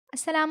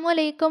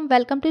अस्सलामुअलैकुम,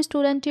 welcome to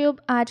student tube.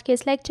 आज के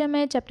इस लेक्चर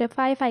में chapter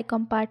 5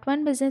 Icom part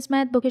 1 business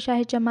math book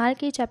Shahid Jamal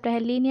की चैप्टर है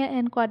linear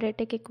and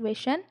quadratic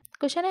equation.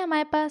 Question है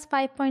हमारे पास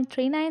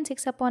 5.39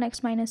 6 upon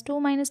x minus 2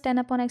 minus 10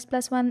 upon x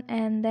plus 1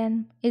 and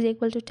then is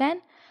equal to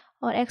 10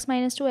 और x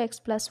माइनस 2 x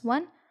प्लस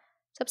 1।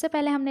 सबसे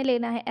पहले हमने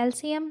लेना है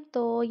LCM,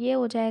 तो ये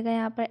हो जाएगा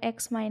यहाँ पर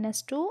x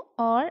माइनस 2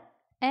 और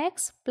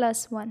x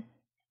प्लस 1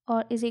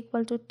 और इज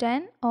इक्वल टू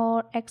 10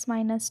 और x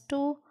माइनस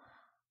 2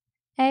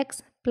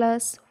 x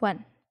प्लस 1।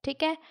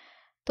 ठीक है,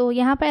 तो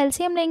यहाँ पर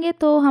एलसीएम लेंगे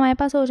तो हमारे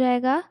पास हो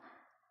जाएगा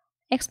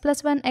x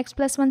प्लस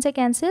वन से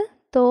कैंसिल,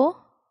 तो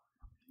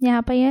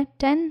यहाँ पर यह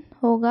 10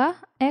 होगा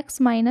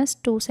x माइनस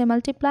 2 से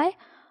मल्टीप्लाई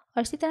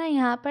और इसी तरह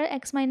यहाँ पर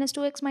x माइनस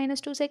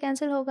 2 से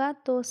कैंसिल होगा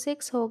तो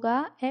 6 होगा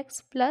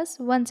x प्लस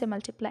 1 से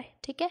मल्टीप्लाई।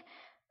 ठीक है,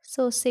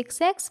 सो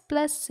 6x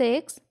plus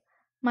 6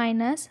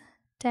 minus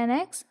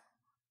 10x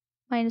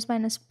minus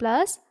minus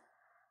plus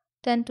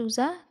 10 to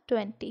ज़ा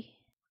 20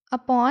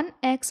 upon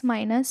x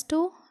minus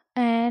 2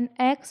 and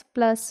x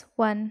plus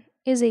 1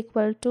 is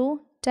equal to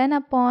 10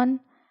 upon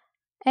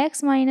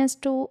x minus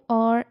 2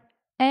 और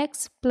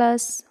x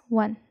plus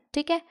 1।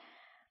 ठीक है,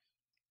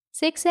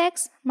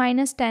 6x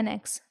minus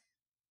 10x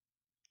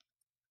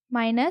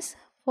minus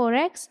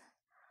 4x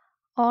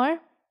और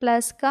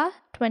प्लस का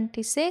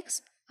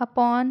 26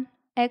 upon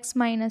x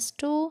minus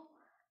 2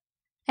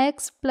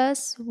 x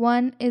plus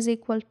 1 is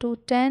equal to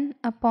 10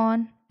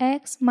 upon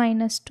x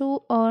minus 2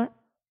 और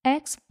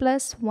x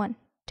plus 1।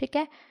 ठीक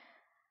है,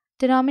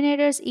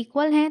 denominators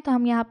equal हैं तो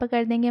हम यहाँ पर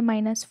कर देंगे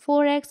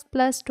 -4x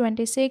plus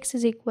 26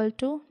 is equal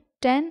to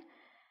 10।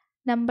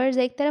 Numbers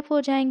एक तरफ हो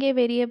जाएंगे,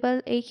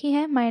 वेरिएबल एक ही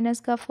है, माइनस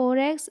का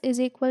 4x is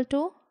equal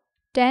to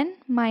 10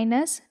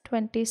 minus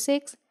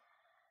 26,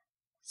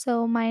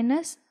 so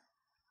minus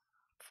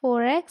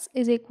 4x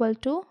is equal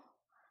to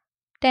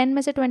 10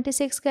 में से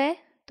 26 गए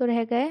तो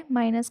रह गए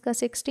माइनस का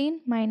 16,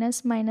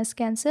 minus minus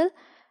cancel,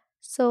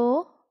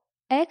 so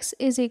x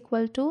is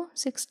equal to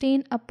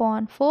 16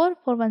 upon 4,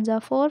 4 1 जा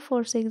 4,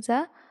 4 6 जा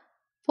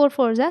 4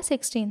 4 जा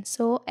 16,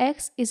 so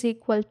x is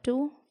equal to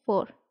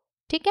 4।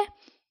 ठीक है,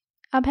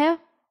 अब है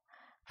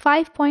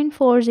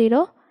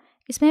 5.40,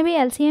 इसमें भी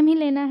LCM ही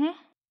लेना है,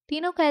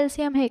 तीनों का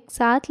LCM है एक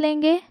साथ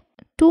लेंगे,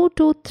 2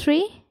 2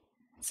 3,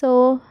 so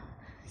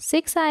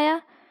 6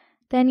 आया,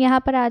 देन यहाँ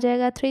पर आ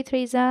जाएगा 3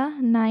 3 जा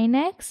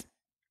 9x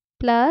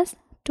प्लस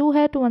 2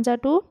 है 2 1 जा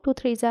 2, 2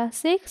 3 जा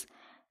 6,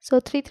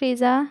 so 3 3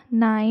 जा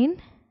 9,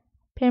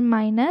 फिर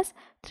माइनस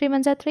 3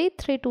 1 जा 3,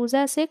 3 2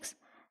 जा 6,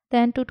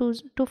 देन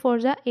 2 4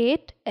 जा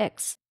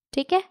 8x।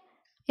 ठीक है,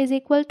 इज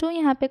इक्वल टू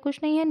यहाँ पे कुछ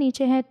नहीं है,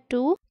 नीचे है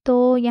 2,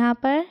 तो यहाँ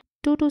पर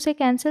 2 2 से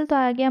कैंसिल तो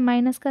आ गया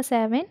माइनस का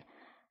 7,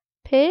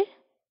 फिर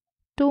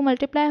 2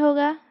 मल्टीप्लाई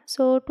होगा,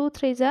 सो 2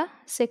 3 जा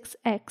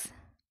 6x।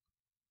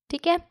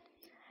 ठीक है,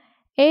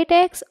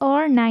 8x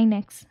और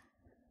 9x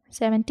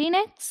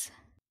 17x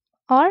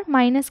और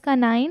माइनस का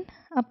 9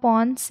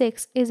 अपॉन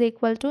 6 इज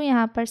इक्वल टू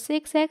यहाँ पर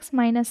 6x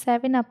minus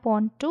 7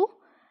 upon 2,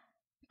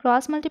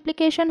 cross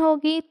multiplication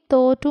होगी तो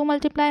 2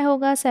 मल्टीप्लाई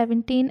होगा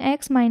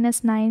 17x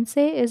माइनस 9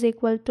 से इज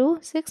इक्वल टू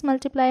 6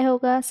 मल्टीप्लाई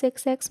होगा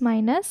 6x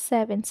माइनस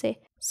 7 से,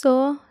 सो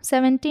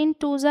 17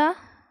 2 ज़ा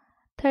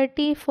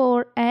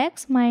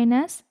 34x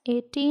minus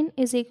 18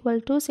 is equal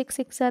to 6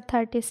 6 ज़ा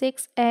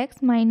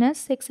 36x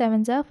माइनस 6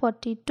 7 ज़ा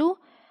 42,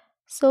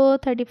 सो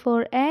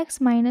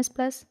 34x माइनस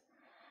प्लस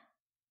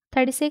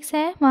 36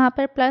 है, वहाँ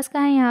पर प्लस का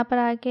है, यहाँ पर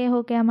आके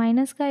हो गया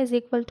माइनस का, इज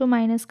इक्वल टू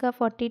माइनस का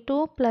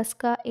 42 प्लस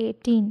का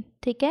 18।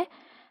 ठीक है,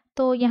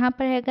 तो यहाँ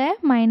पर है गए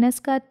माइनस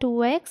का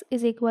 2x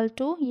इज इक्वल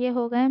टू, ये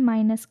हो गए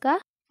माइनस का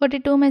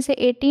 42 में से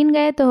 18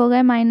 गए तो हो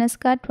गए माइनस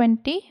का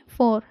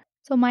 24,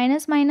 so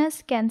minus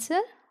minus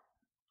cancel,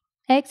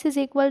 x is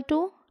equal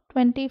to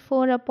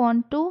 24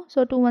 upon 2,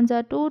 सो 2 1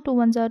 ज़ा 2, 2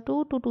 1 ज़ा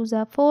 2, 2 2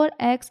 ज़ा 4,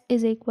 x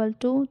is equal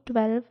to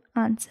 12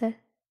 answer.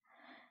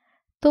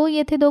 तो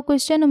ये थे 2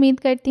 क्वेश्चन, उम्मीद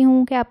करती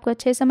हूँ कि आपको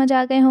अच्छे समझ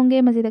आ गए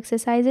होंगे। मज़ीद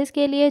एक्सरसाइजेस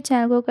के लिए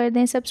चैनल को कर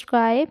दें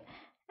subscribe,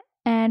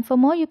 and for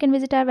more you can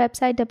visit our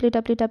website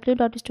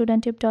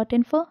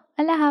www.studenttube.info।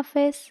 Allah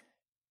Hafiz।